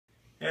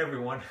Hey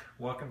everyone,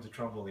 welcome to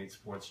Trumbull Elite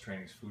Sports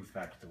Training's Food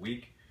Fact of the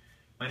Week.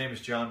 My name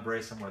is John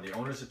Brace, I'm one of the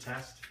owners of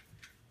T.E.S.T,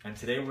 and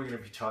today we're going to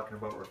be talking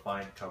about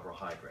refined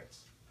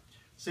carbohydrates.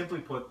 Simply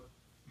put,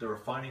 the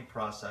refining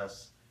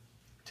process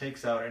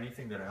takes out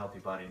anything that a healthy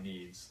body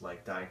needs,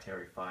 like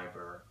dietary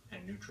fiber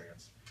and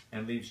nutrients,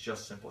 and leaves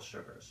just simple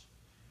sugars.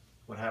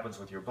 What happens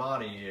with your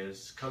body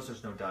is, because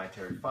there's no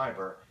dietary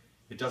fiber,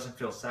 it doesn't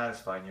feel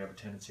satisfied and you have a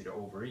tendency to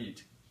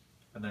overeat.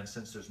 And then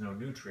since there's no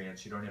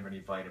nutrients, you don't have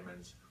any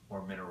vitamins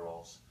or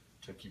minerals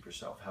to keep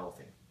yourself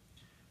healthy.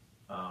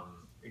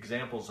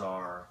 Examples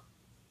are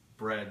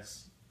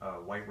breads,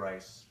 white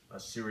rice,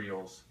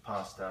 cereals,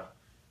 pasta,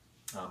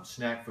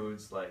 snack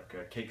foods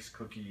like cakes,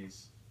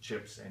 cookies,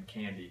 chips, and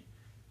candy.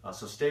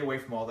 So stay away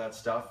from all that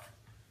stuff,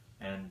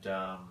 and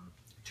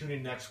tune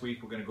in next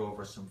week. We're going to go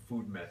over some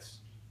food myths,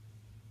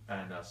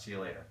 and see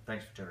you later.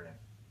 Thanks for tuning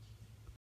in.